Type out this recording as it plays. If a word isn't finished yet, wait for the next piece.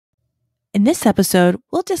In this episode,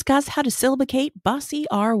 we'll discuss how to syllabicate Bossy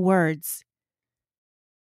R words.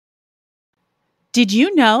 Did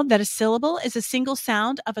you know that a syllable is a single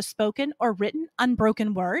sound of a spoken or written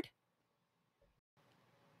unbroken word?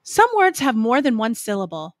 Some words have more than one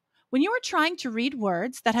syllable. When you are trying to read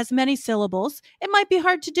words that has many syllables, it might be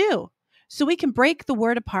hard to do. So we can break the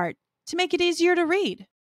word apart to make it easier to read.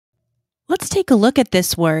 Let's take a look at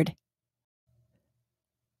this word.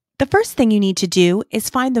 The first thing you need to do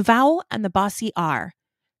is find the vowel and the bossy R.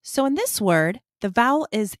 So in this word, the vowel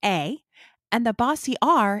is A and the bossy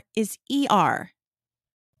R is ER.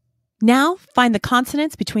 Now find the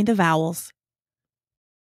consonants between the vowels.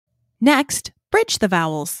 Next, bridge the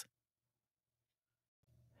vowels.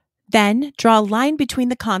 Then draw a line between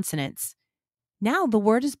the consonants. Now the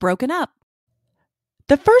word is broken up.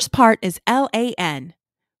 The first part is LAN.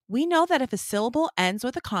 We know that if a syllable ends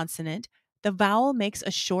with a consonant, the vowel makes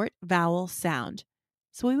a short vowel sound.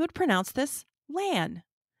 So we would pronounce this LAN.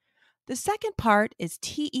 The second part is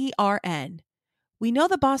TERN. We know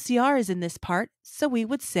the bossy R is in this part, so we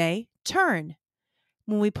would say turn.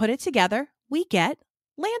 When we put it together, we get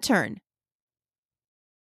lantern.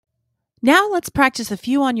 Now let's practice a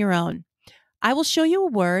few on your own. I will show you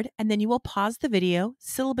a word and then you will pause the video,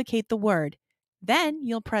 syllabicate the word. Then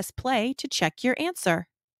you'll press play to check your answer.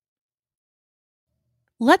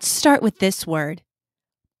 Let's start with this word.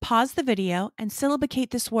 Pause the video and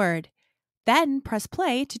syllabicate this word. Then press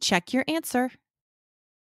play to check your answer.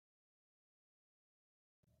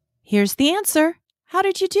 Here's the answer. How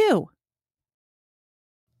did you do?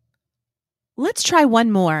 Let's try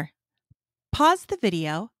one more. Pause the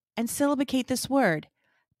video and syllabicate this word.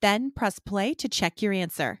 Then press play to check your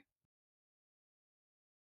answer.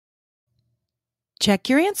 Check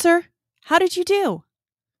your answer. How did you do?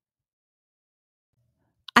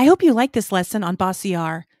 I hope you like this lesson on Bossy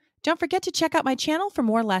R. Don't forget to check out my channel for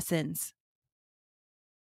more lessons.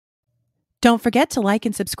 Don't forget to like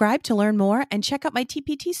and subscribe to learn more and check out my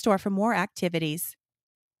TPT store for more activities.